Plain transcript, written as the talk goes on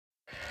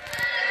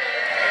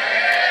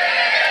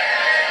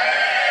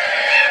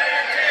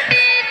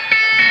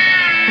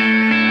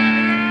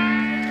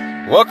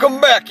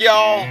Welcome back,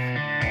 y'all.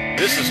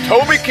 This is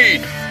Toby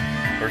Keith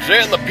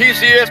presenting the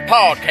PCS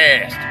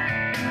podcast.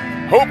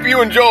 Hope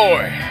you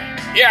enjoy.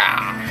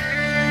 Yeah.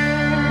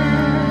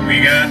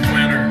 We got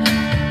winners,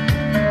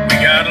 we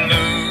got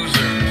losers,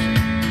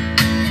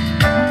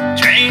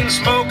 chain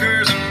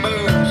smokers and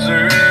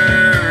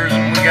boozers,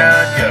 and we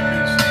got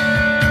yuppies,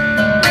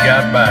 we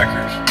got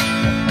bikers,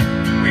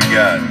 we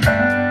got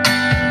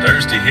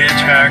thirsty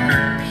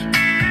hitchhikers.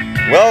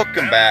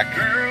 Welcome back.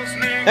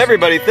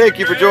 Everybody, thank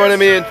you for joining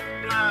me.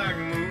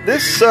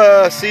 This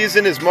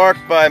season is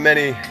marked by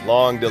many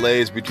long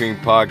delays between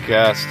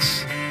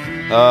podcasts.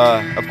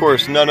 Of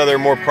course, none other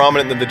more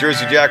prominent than the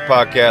Jersey Jack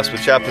podcast,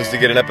 which happens to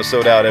get an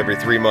episode out every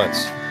 3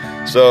 months.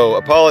 So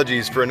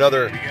apologies for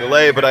another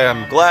delay, but I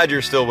am glad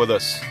you're still with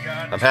us.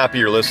 I'm happy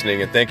you're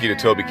listening, and thank you to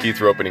Toby Keith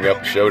for opening up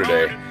the show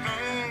today.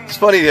 It's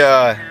funny,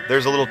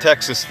 there's a little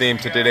Texas theme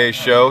to today's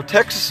show.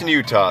 Texas and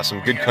Utah, some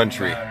good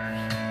country,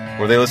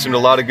 where they listen to a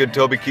lot of good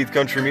Toby Keith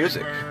country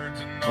music.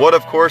 What,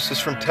 of course, is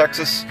from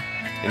Texas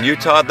and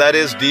Utah? That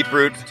is Deep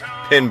Root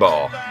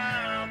Pinball.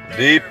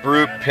 Deep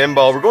Root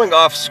Pinball. We're going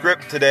off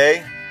script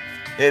today.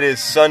 It is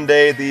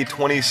Sunday, the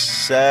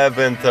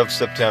 27th of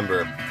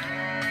September.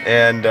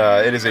 And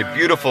it is a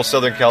beautiful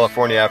Southern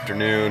California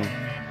afternoon.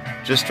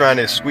 Just trying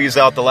to squeeze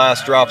out the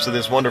last drops of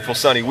this wonderful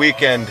sunny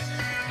weekend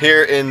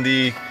here in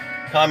the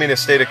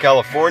communist state of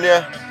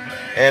California.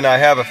 And I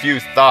have a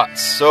few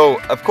thoughts. So,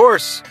 of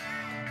course,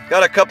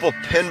 got a couple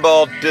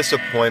pinball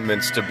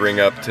disappointments to bring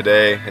up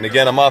today. And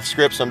again, I'm off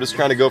script, so I'm just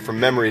trying to go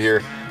from memory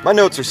here. My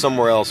notes are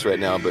somewhere else right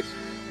now, but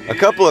a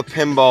couple of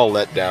pinball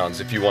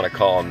letdowns, if you want to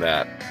call them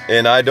that.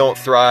 And I don't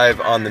thrive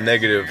on the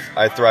negative.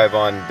 I thrive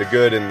on the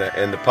good and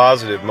the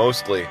positive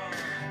mostly.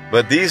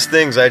 But these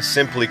things I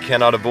simply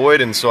cannot avoid,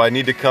 and so I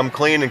need to come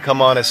clean and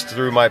come honest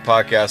through my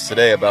podcast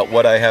today about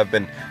what I have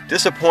been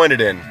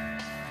disappointed in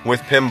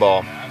with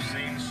pinball.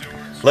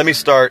 Let me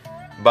start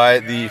by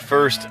the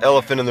first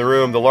elephant in the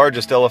room, the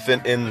largest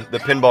elephant in the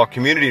pinball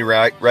community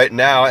right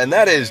now, and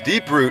that is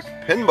Deep Root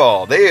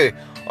Pinball. They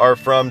are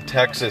from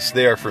Texas.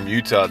 They are from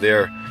Utah.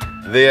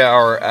 They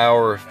are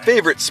our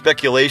favorite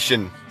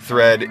speculation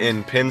thread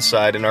in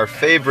Pinside and our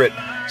favorite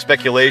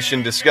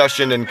speculation,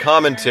 discussion, and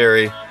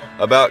commentary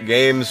about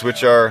games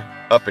which are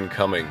up and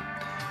coming.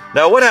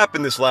 Now, what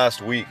happened this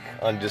last week?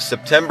 On just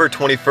September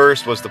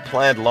 21st was the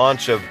planned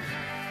launch of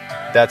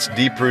that's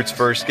Deep Root's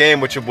first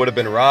game, which would have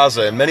been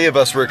Raza, and many of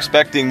us were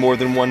expecting more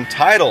than one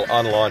title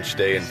on launch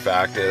day, in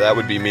fact. That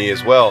would be me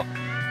as well.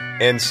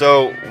 And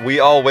so we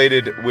all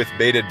waited with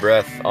bated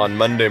breath on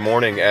Monday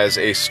morning as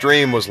a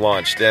stream was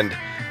launched, and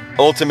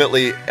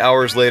ultimately,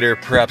 hours later,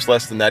 perhaps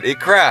less than that, it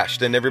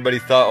crashed, and everybody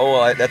thought,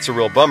 oh, that's a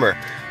real bummer.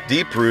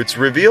 Deep Root's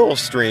reveal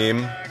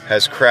stream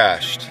has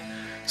crashed.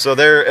 So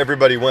there,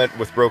 everybody went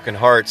with broken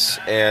hearts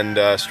and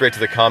straight to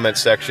the comment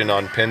section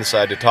on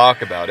Pinside to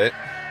talk about it.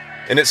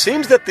 And it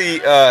seems that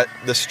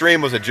the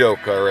stream was a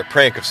joke or a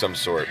prank of some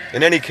sort.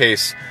 In any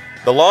case,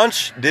 the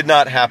launch did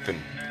not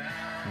happen.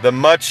 The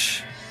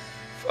much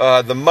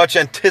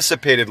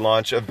anticipated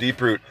launch of Deep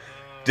Root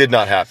did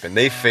not happen.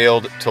 They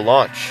failed to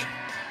launch.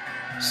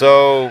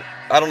 So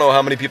I don't know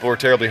how many people were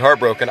terribly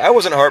heartbroken. I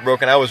wasn't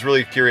heartbroken. I was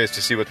really curious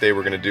to see what they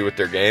were going to do with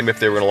their game, if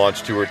they were going to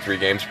launch 2 or 3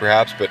 games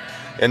perhaps.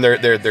 And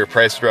their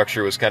price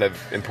structure was kind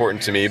of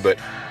important to me. But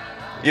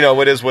you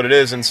know, it is what it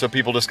is, and so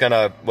people just kind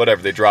of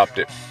whatever, they dropped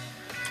it.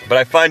 But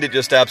I find it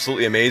just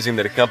absolutely amazing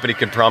that a company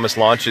can promise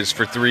launches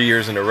for 3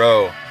 years in a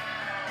row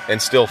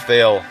and still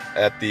fail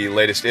at the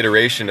latest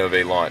iteration of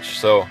a launch.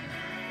 So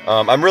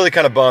I'm really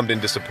kind of bummed and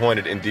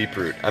disappointed in Deep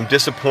Root. I'm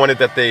disappointed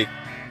that they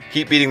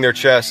keep beating their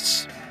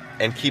chests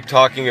and keep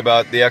talking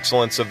about the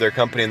excellence of their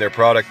company and their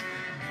product,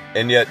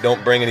 and yet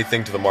don't bring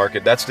anything to the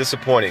market. That's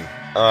disappointing.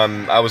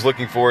 I was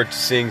looking forward to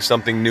seeing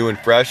something new and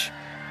fresh,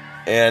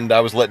 and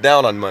I was let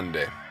down on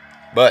Monday.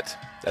 But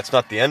that's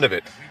not the end of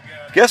it.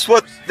 Guess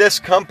what this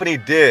company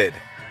did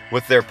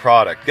with their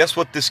product? Guess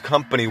what this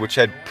company, which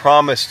had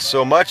promised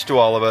so much to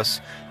all of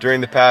us during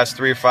the past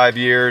 3 or 5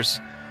 years,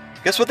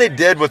 guess what they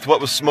did with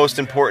what was most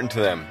important to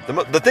them?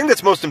 The thing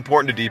that's most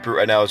important to Deep Root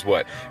right now is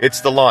what?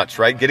 It's the launch,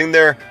 right? Getting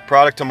their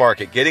product to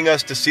market, getting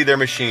us to see their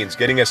machines,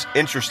 getting us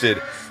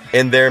interested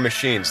in their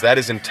machines. That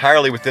is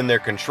entirely within their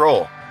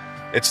control.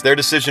 It's their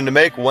decision to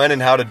make when and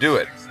how to do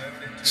it.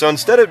 So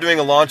instead of doing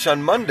a launch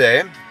on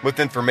Monday with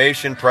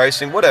information,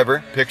 pricing,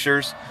 whatever,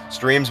 pictures,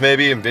 streams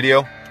maybe, and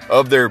video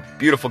of their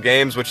beautiful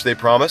games, which they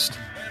promised,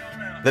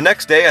 the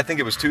next day, I think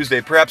it was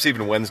Tuesday, perhaps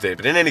even Wednesday,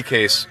 but in any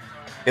case,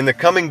 in the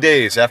coming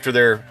days after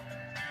their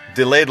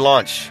delayed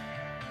launch,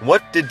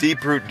 what did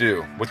Deep Root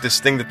do with this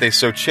thing that they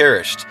so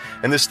cherished,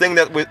 and this thing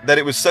that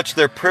it was such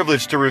their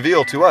privilege to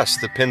reveal to us,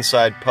 the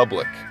Pinside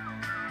public?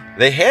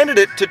 They handed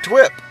it to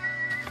TWIP.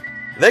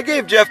 They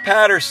gave Jeff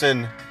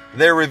Patterson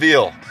their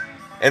reveal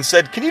and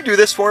said, "Can you do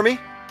this for me?"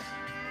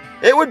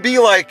 It would be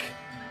like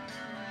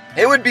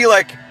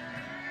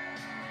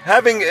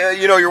having,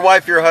 your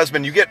wife, your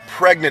husband, you get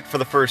pregnant for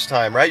the first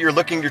time, right? You're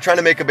trying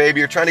to make a baby,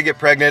 you're trying to get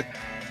pregnant,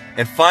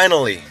 and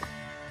finally,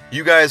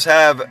 you guys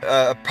have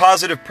a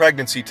positive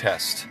pregnancy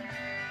test.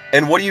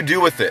 And what do you do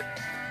with it?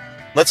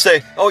 Let's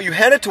say, oh, you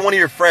hand it to one of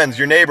your friends,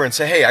 your neighbor, and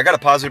say, hey, I got a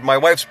positive, my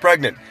wife's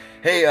pregnant.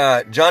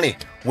 Hey, Johnny,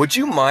 would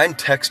you mind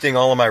texting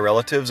all of my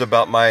relatives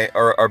about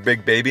our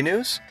big baby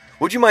news?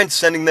 Would you mind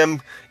sending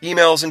them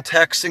emails and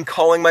texts and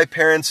calling my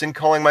parents and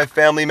calling my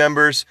family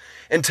members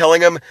and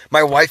telling them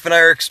my wife and I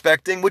are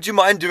expecting? Would you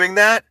mind doing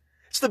that?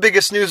 It's the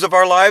biggest news of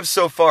our lives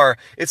so far.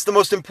 It's the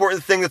most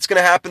important thing that's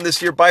going to happen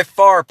this year by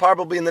far,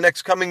 probably in the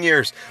next coming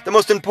years. The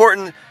most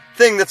important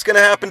thing that's going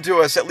to happen to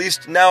us, at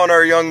least now in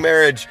our young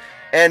marriage.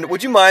 And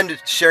would you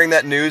mind sharing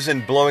that news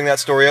and blowing that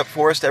story up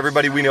for us to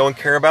everybody we know and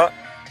care about?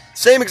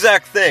 Same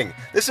exact thing.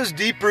 This is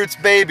Deep Root's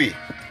baby.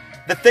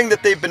 The thing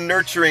that they've been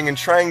nurturing and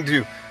trying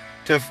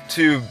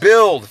to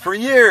build for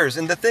years,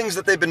 and the things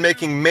that they've been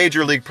making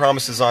major league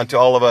promises on to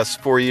all of us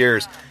for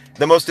years.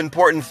 The most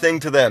important thing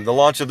to them, the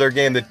launch of their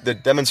game, the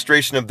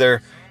demonstration of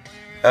their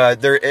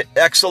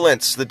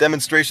excellence, the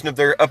demonstration of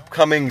their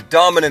upcoming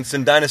dominance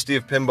in Dynasty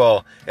of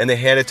Pinball, and they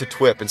hand it to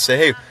TWIP and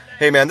say,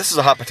 hey man, this is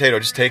a hot potato,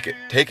 just take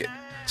it.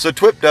 So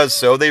TWIP does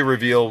so. They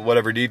reveal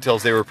whatever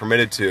details they were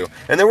permitted to.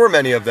 And there were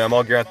many of them,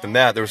 I'll grant them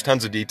that. There was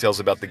tons of details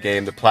about the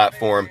game, the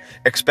platform,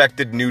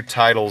 expected new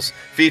titles,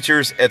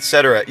 features,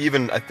 etc.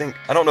 Even, I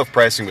don't know if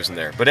pricing was in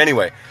there. But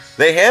anyway,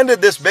 they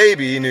handed this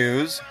baby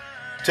news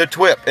to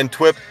TWIP. And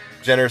TWIP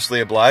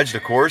generously obliged,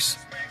 of course,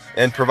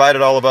 and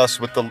provided all of us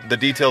with the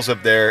details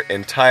of their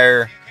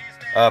entire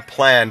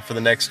plan for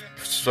the next,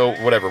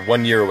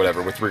 1 year or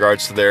whatever, with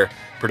regards to their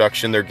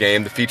production, their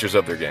game, the features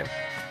of their game.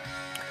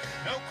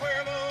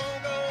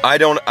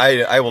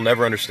 I will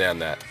never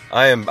understand that.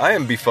 I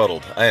am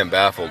befuddled. I am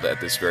baffled at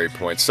this very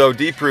point. So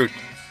Deep Root,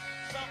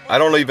 I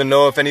don't even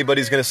know if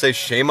anybody's going to say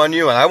shame on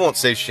you, and I won't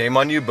say shame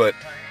on you, but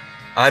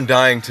I'm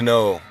dying to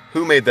know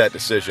who made that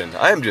decision.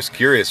 I am just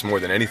curious more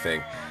than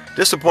anything.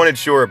 Disappointed,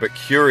 sure, but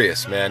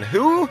curious, man.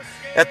 Who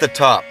at the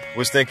top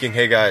was thinking,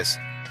 hey guys,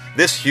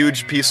 this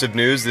huge piece of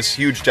news, this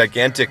huge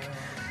gigantic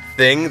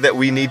thing that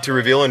we need to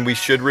reveal and we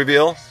should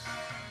reveal,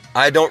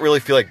 I don't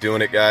really feel like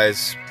doing it,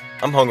 guys.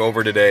 I'm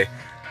hungover today.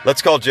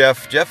 Let's call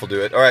Jeff. Jeff will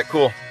do it. All right,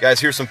 cool. Guys,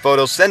 here's some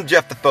photos. Send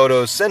Jeff the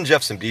photos. Send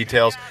Jeff some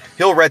details.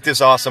 He'll write this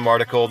awesome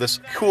article,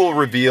 this cool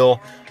reveal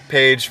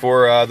page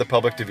for the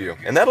public to view.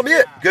 And that'll be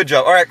it. Good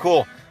job. All right,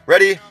 cool.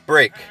 Ready?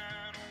 Break.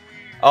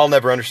 I'll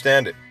never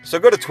understand it. So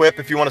go to TWIP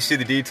if you want to see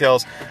the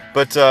details,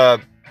 but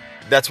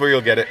that's where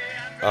you'll get it.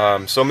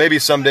 So maybe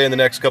someday in the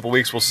next couple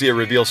weeks we'll see a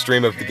reveal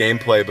stream of the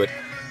gameplay, but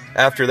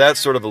after that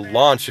sort of a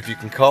launch, if you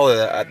can call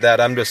it that,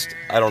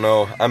 I don't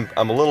know.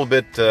 I'm a little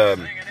bit,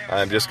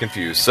 I'm just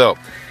confused. So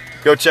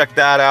go check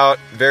that out.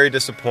 Very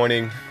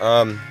disappointing.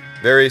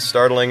 Very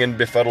startling and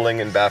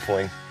befuddling and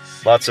baffling.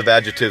 Lots of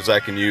adjectives I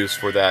can use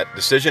for that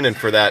decision and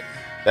for that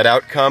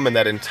outcome and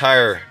that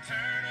entire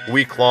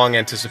week-long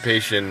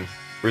anticipation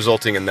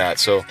resulting in that.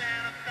 So,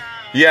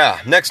 yeah,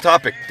 next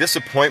topic.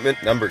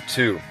 Disappointment number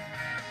 2.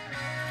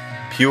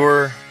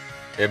 Pure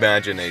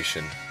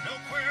imagination.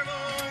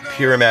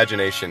 Pure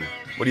imagination.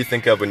 What do you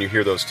think of when you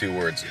hear those two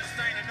words?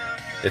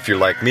 If you're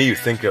like me, you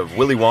think of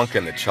Willy Wonka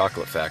and the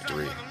Chocolate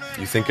Factory.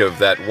 You think of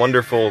that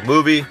wonderful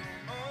movie,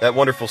 that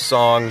wonderful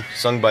song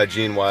sung by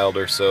Gene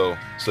Wilder so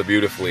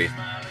beautifully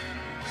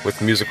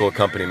with musical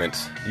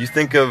accompaniment. You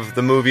think of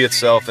the movie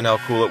itself and how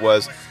cool it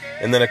was.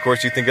 And then, of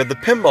course, you think of the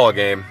pinball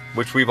game,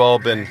 which we've all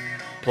been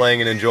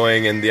playing and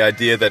enjoying, and the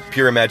idea that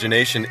pure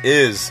imagination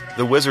is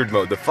the wizard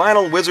mode, the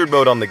final wizard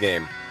mode on the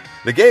game.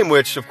 The game,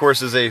 which, of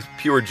course, is a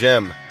pure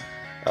gem.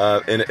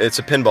 And it's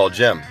a pinball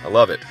gem. I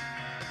love it.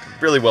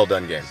 Really well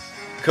done game.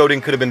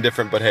 Coding could have been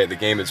different, but hey, the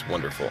game is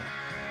wonderful.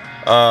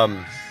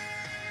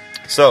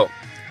 So,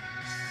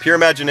 pure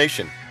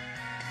imagination.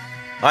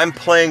 I'm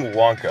playing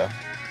Wonka,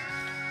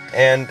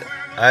 and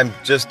I'm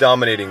just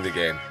dominating the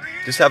game.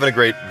 Just having a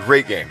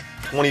great game.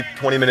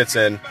 20 minutes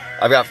in,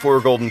 I've got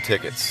 4 golden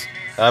tickets.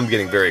 I'm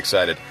getting very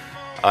excited.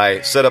 I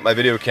set up my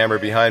video camera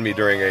behind me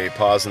during a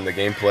pause in the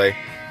gameplay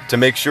to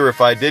make sure if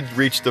I did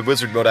reach the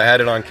wizard mode, I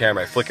had it on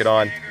camera. I flick it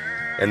on,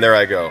 and there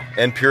I go.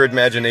 And pure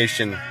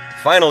imagination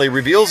finally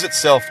reveals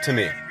itself to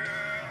me.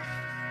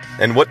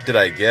 And what did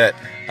I get?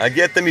 I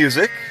get the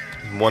music,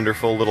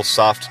 wonderful little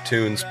soft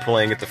tunes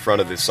playing at the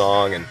front of the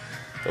song, and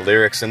the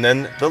lyrics, and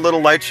then the little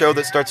light show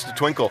that starts to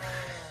twinkle.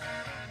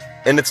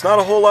 And it's not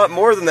a whole lot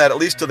more than that, at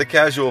least to the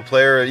casual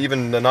player,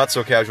 even the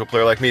not-so-casual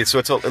player like me. So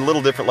it's a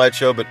little different light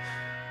show, but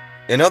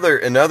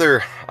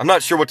another, I'm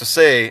not sure what to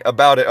say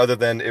about it other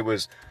than it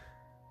was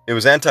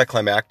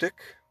anticlimactic.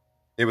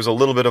 It was a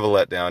little bit of a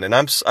letdown, and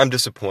I'm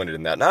disappointed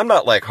in that. And I'm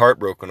not, like,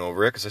 heartbroken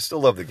over it, because I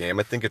still love the game.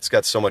 I think it's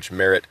got so much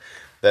merit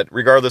that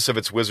regardless of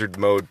its wizard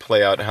mode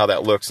playout and how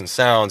that looks and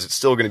sounds, it's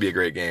still going to be a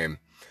great game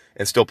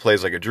and still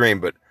plays like a dream.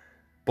 But,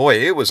 boy,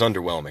 it was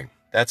underwhelming.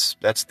 That's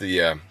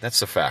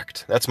the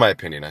fact. That's my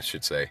opinion, I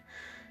should say.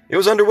 It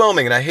was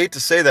underwhelming, and I hate to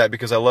say that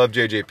because I love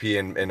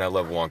JJP and I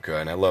love Wonka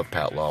and I love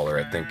Pat Lawler.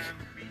 I think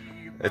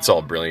it's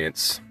all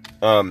brilliance.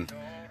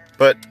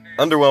 But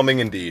underwhelming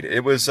indeed.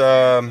 It was,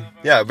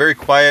 very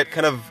quiet,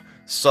 kind of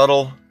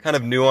subtle, kind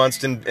of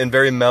nuanced, and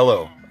very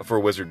mellow for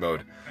wizard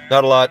mode.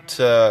 Not a lot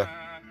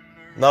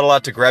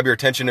to grab your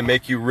attention and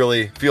make you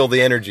really feel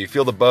the energy,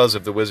 feel the buzz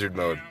of the wizard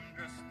mode.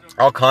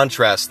 I'll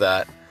contrast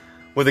that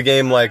with a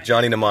game like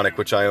Johnny Mnemonic,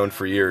 which I owned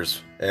for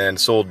years and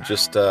sold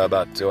just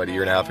about a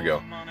year and a half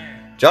ago.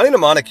 Johnny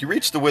Mnemonic, you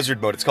reach the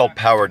wizard mode. It's called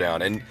Power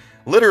Down, and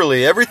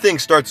literally everything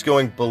starts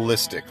going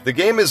ballistic. The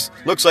game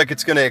looks like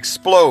it's going to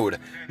explode.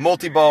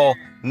 Multi-ball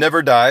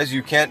never dies.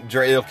 You can't.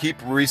 It'll keep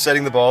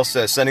resetting the balls,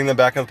 sending them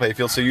back on the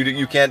playfield, so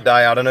you can't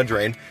die out on a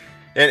drain.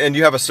 And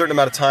you have a certain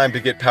amount of time to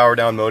get Power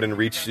Down mode and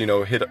reach,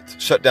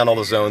 shut down all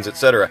the zones,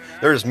 etc.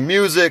 There's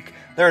music.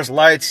 There's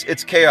lights.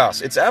 It's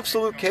chaos. It's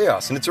absolute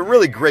chaos, and it's a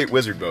really great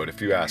wizard mode,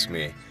 if you ask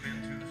me.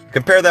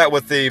 Compare that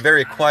with the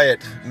very quiet,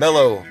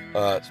 mellow,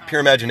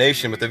 pure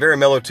imagination with a very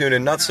mellow tune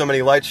and not so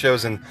many light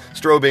shows and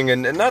strobing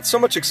and not so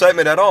much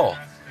excitement at all.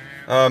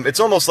 It's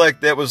almost like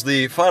that was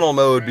the final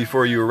mode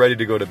before you were ready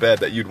to go to bed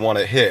that you'd want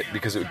to hit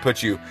because it would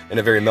put you in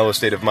a very mellow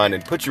state of mind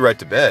and put you right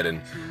to bed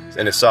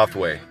in a soft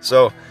way.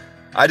 So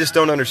I just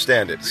don't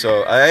understand it.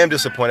 So I am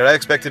disappointed. I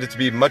expected it to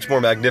be much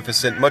more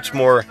magnificent, much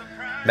more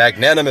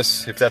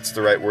magnanimous, if that's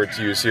the right word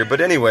to use here.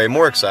 But anyway,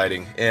 more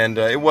exciting, and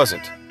it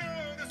wasn't.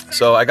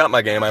 So I got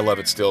my game, I love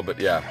it still, but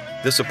yeah,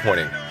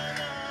 disappointing.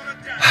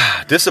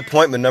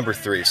 Disappointment number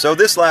 3. So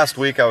this last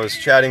week I was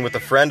chatting with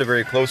a friend, a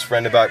very close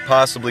friend, about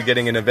possibly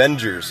getting an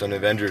Avengers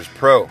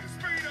Pro. Of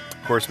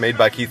course, made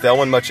by Keith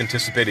Elwin, much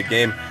anticipated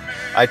game.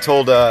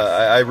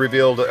 I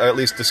revealed, or at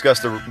least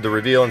discussed the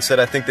reveal and said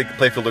I think the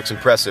playfield looks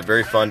impressive,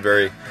 very fun,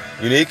 very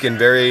unique, and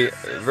very,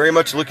 very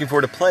much looking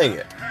forward to playing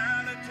it.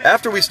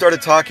 After we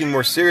started talking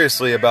more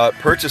seriously about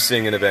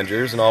purchasing an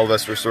Avengers, and all of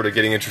us were sort of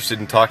getting interested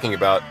in talking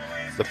about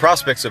the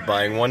prospects of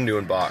buying one new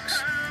in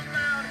box,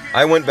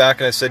 I went back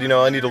and I said,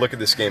 I need to look at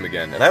this game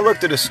again. And I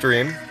looked at a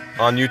stream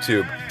on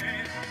YouTube,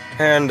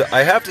 and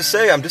I have to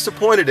say I'm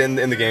disappointed in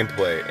the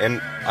gameplay.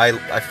 And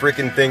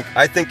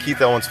I think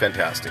Keith Elwin's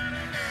fantastic,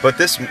 but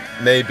this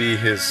may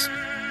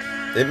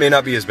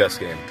not be his best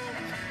game.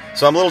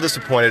 So I'm a little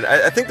disappointed.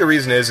 I think the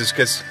reason is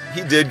because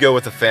he did go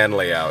with a fan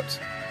layout.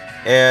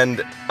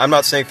 And I'm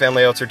not saying fan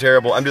layouts are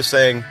terrible, I'm just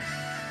saying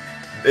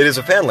it is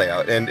a fan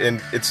layout, and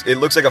it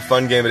looks like a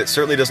fun game, but it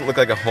certainly doesn't look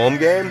like a home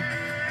game,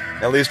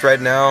 at least right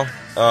now.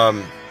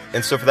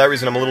 And so for that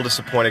reason, I'm a little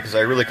disappointed because I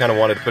really kind of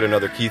wanted to put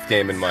another Keith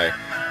game in my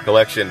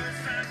collection.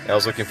 And I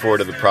was looking forward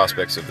to the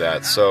prospects of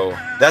that. So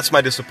that's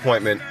my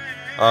disappointment.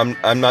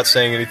 I'm not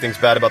saying anything's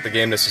bad about the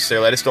game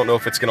necessarily. I just don't know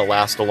if it's going to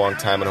last a long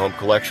time in a home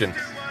collection.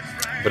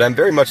 But I'm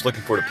very much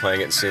looking forward to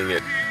playing it and seeing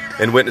it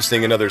and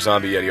witnessing another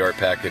Zombie Yeti art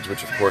package,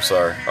 which of course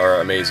are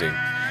amazing.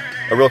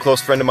 A real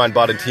close friend of mine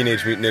bought a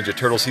Teenage Mutant Ninja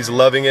Turtles. He's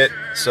loving it,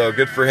 so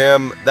good for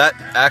him. That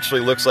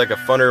actually looks like a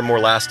funner, more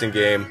lasting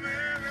game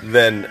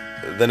than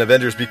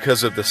Avengers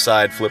because of the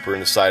side flipper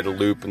and the side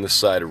loop and the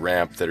side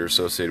ramp that are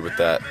associated with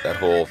that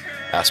whole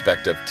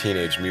aspect of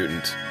Teenage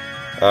Mutant.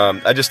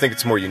 I just think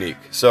it's more unique.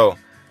 So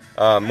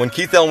when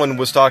Keith Elwin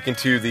was talking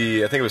to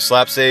I think it was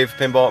Slap Save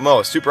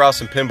Pinball, Super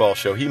Awesome Pinball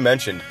Show, he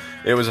mentioned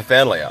it was a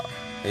fan layout,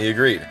 and he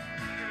agreed.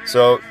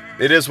 So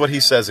it is what he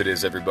says it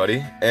is,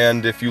 everybody.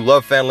 And if you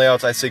love fan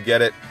layouts, I say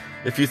get it.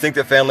 If you think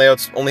that fan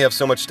layouts only have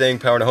so much staying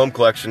power in a home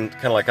collection,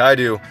 kind of like I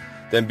do,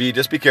 then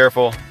just be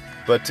careful.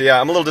 But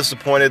yeah, I'm a little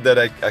disappointed that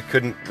I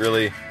couldn't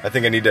really. I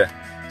think I need to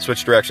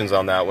switch directions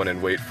on that one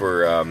and wait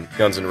for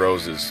Guns N'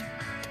 Roses.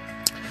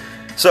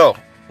 So,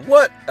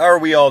 what are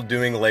we all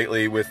doing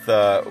lately with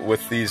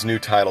these new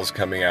titles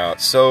coming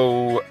out?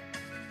 So,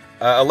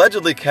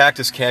 allegedly,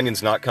 Cactus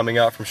Canyon's not coming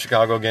out from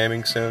Chicago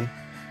Gaming soon.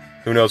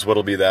 Who knows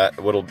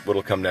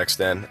what'll come next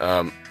then.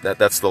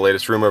 That's the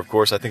latest rumor, of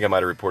course. I think I might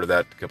have reported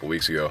that a couple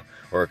weeks ago,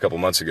 or a couple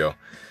months ago.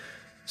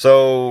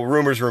 So,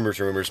 rumors.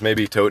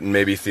 Maybe Toten,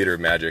 maybe Theater of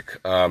Magic.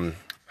 How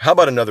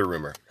about another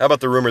rumor? How about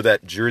the rumor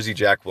that Jersey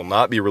Jack will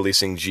not be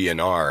releasing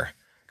GNR,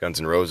 Guns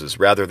N' Roses.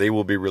 Rather, they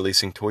will be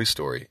releasing Toy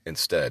Story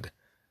instead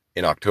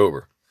in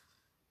October.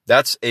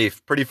 That's a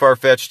pretty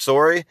far-fetched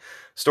story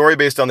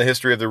based on the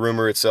history of the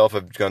rumor itself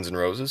of Guns N'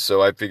 Roses.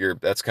 So I figure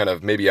that's kind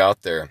of maybe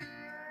out there.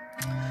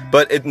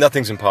 But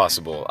nothing's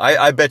impossible.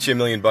 I bet you $1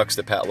 million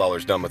that Pat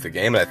Lawler's done with the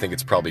game, and I think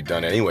it's probably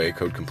done anyway,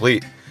 code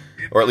complete,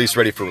 or at least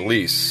ready for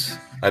release.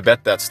 I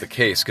bet that's the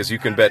case, because you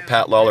can bet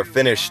Pat Lawler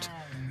finished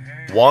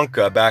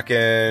Wonka back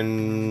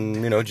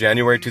in,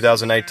 January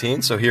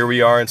 2019. So here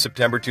we are in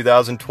September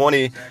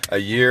 2020, a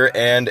year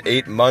and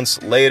 8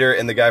 months later,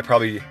 and the guy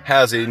probably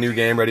has a new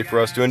game ready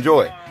for us to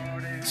enjoy.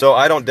 So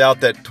I don't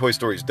doubt that Toy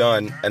Story's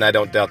done, and I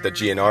don't doubt that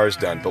GNR is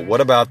done. But what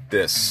about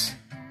this?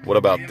 What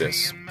about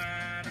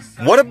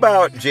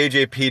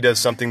JJP does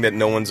something that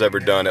no one's ever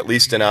done, at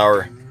least in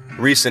our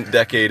recent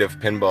decade of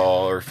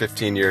pinball, or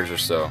 15 years or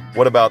so?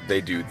 What about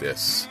they do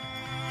this?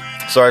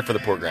 Sorry for the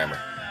poor grammar.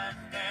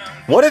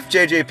 What if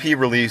JJP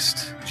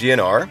released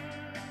GNR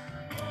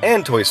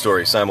and Toy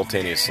Story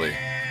simultaneously?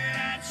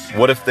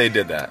 What if they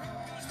did that?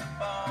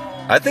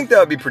 I think that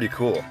would be pretty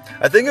cool.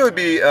 I think it would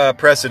be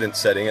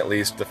precedent-setting, at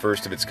least the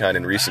first of its kind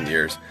in recent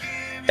years.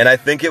 And I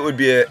think it would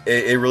be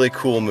a really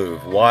cool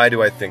move. Why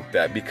do I think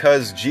that?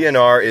 Because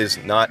GNR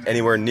is not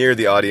anywhere near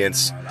the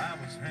audience,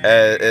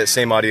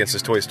 same audience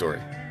as Toy Story.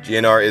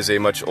 GNR is a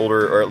much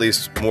older, or at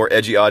least more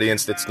edgy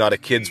audience that's not a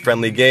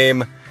kids-friendly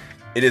game.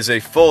 It is a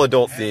full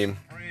adult theme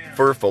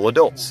for full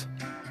adults.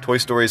 Toy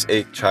Story's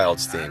a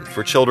child's theme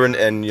for children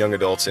and young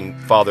adults and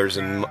fathers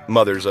and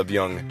mothers of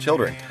young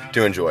children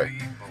to enjoy.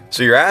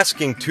 So you're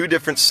asking two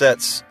different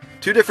sets,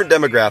 two different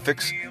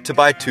demographics to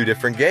buy two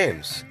different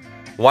games.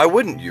 Why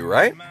wouldn't you,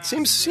 right?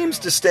 Seems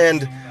to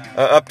stand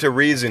up to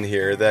reason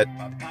here that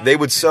they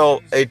would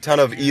sell a ton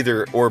of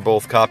either or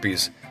both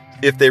copies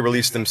if they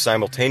released them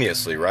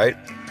simultaneously, right?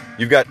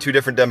 You've got two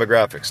different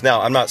demographics.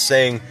 Now, I'm not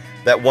saying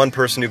that one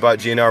person who bought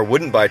GNR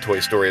wouldn't buy Toy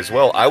Story as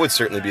well. I would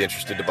certainly be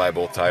interested to buy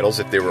both titles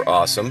if they were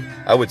awesome.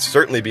 I would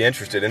certainly be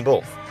interested in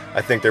both.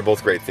 I think they're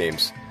both great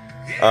themes.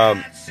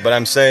 But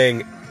I'm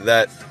saying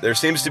that there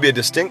seems to be a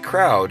distinct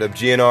crowd of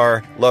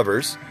GNR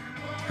lovers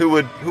who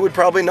would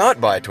probably not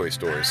buy Toy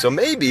Story. So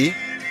maybe,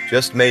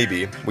 just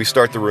maybe, we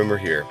start the rumor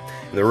here.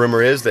 And the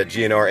rumor is that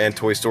GNR and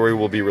Toy Story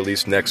will be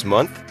released next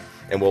month,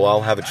 and we'll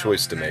all have a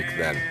choice to make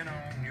then.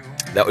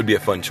 That would be a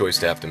fun choice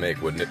to have to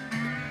make, wouldn't it?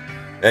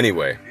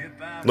 Anyway,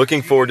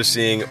 looking forward to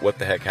seeing what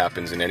the heck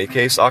happens in any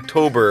case.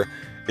 October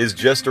is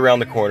just around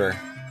the corner.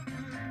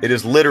 It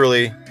is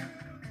literally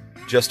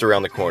just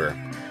around the corner.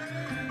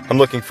 I'm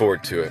looking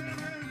forward to it.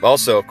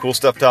 Also, cool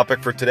stuff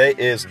topic for today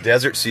is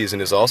desert season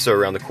is also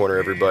around the corner,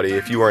 everybody.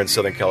 If you are in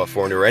Southern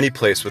California or any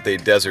place with a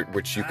desert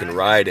which you can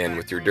ride in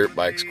with your dirt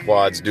bikes,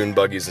 quads, dune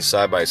buggies, and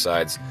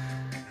side-by-sides,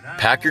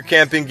 pack your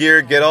camping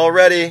gear, get all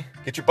ready,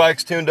 get your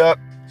bikes tuned up,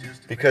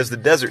 because the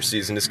desert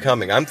season is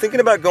coming. I'm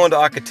thinking about going to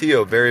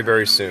Ocotillo very,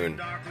 very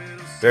soon.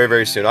 Very,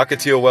 very soon.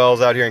 Ocotillo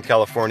Wells out here in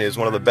California is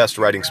one of the best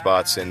riding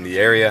spots in the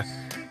area.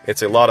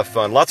 It's a lot of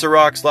fun. Lots of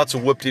rocks, lots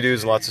of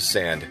whoop-de-doos, and lots of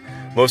sand.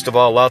 Most of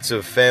all, lots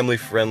of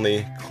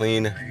family-friendly,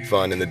 clean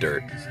fun in the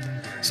dirt.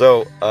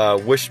 So,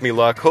 wish me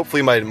luck.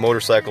 Hopefully my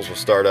motorcycles will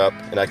start up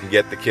and I can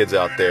get the kids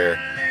out there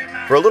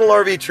for a little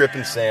RV trip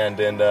in sand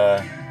and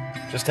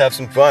just have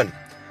some fun.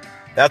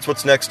 That's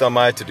what's next on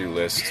my to-do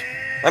list.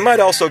 I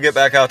might also get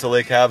back out to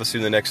Lake Havasu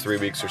in the next 3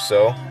 weeks or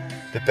so,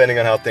 depending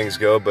on how things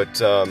go, but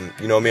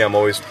you know me, I'm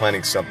always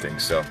planning something.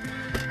 So,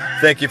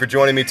 thank you for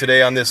joining me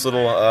today on this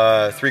little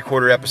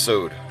 3/4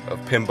 episode of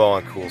Pinball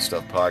and Cool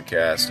Stuff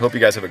Podcast. Hope you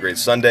guys have a great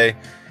Sunday.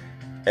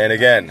 And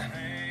again,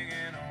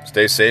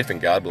 stay safe and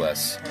God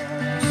bless. If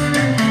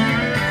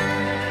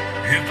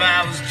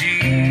I was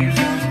Jesus